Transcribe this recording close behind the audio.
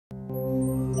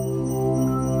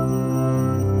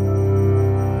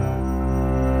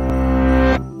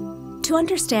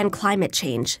understand climate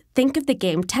change, think of the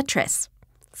game Tetris.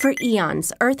 For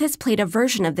eons, Earth has played a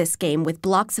version of this game with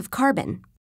blocks of carbon.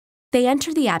 They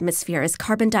enter the atmosphere as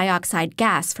carbon dioxide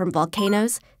gas from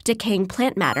volcanoes, decaying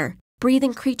plant matter,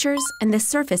 breathing creatures, and the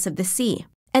surface of the sea.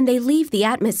 And they leave the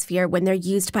atmosphere when they're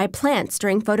used by plants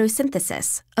during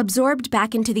photosynthesis, absorbed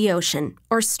back into the ocean,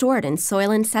 or stored in soil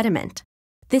and sediment.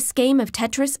 This game of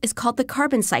Tetris is called the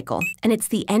carbon cycle, and it's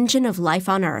the engine of life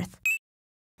on Earth.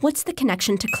 What's the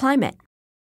connection to climate?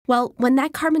 Well, when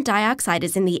that carbon dioxide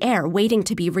is in the air waiting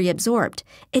to be reabsorbed,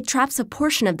 it traps a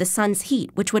portion of the sun's heat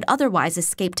which would otherwise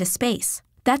escape to space.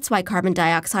 That's why carbon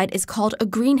dioxide is called a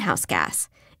greenhouse gas.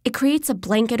 It creates a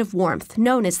blanket of warmth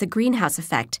known as the greenhouse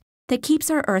effect that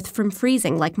keeps our Earth from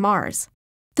freezing like Mars.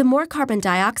 The more carbon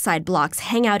dioxide blocks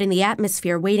hang out in the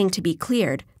atmosphere waiting to be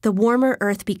cleared, the warmer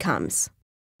Earth becomes.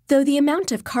 Though the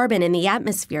amount of carbon in the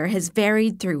atmosphere has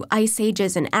varied through ice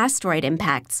ages and asteroid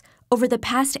impacts, over the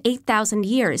past 8,000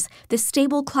 years, the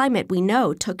stable climate we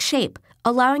know took shape,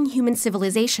 allowing human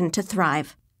civilization to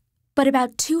thrive. But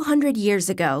about 200 years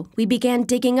ago, we began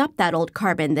digging up that old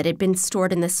carbon that had been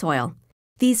stored in the soil.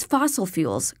 These fossil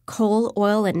fuels, coal,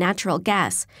 oil, and natural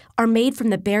gas, are made from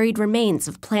the buried remains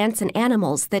of plants and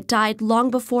animals that died long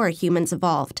before humans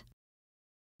evolved.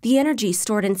 The energy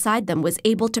stored inside them was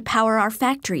able to power our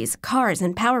factories, cars,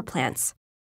 and power plants.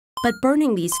 But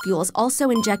burning these fuels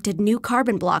also injected new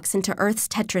carbon blocks into Earth's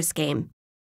Tetris game.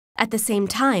 At the same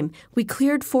time, we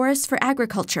cleared forests for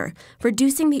agriculture,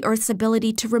 reducing the Earth's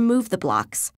ability to remove the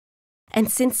blocks. And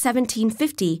since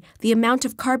 1750, the amount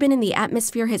of carbon in the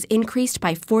atmosphere has increased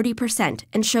by 40%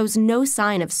 and shows no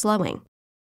sign of slowing.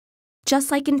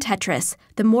 Just like in Tetris,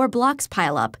 the more blocks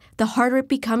pile up, the harder it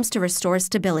becomes to restore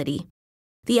stability.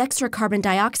 The extra carbon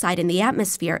dioxide in the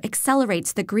atmosphere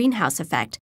accelerates the greenhouse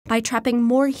effect by trapping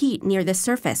more heat near the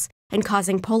surface and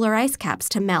causing polar ice caps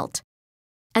to melt.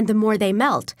 And the more they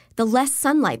melt, the less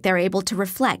sunlight they're able to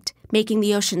reflect, making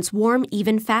the oceans warm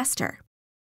even faster.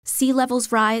 Sea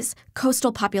levels rise,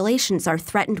 coastal populations are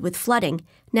threatened with flooding,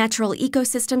 natural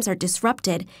ecosystems are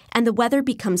disrupted, and the weather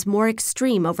becomes more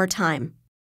extreme over time.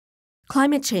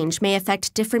 Climate change may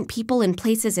affect different people and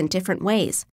places in different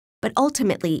ways, but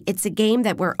ultimately it's a game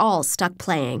that we're all stuck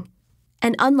playing.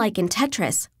 And unlike in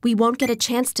Tetris, we won't get a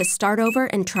chance to start over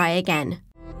and try again.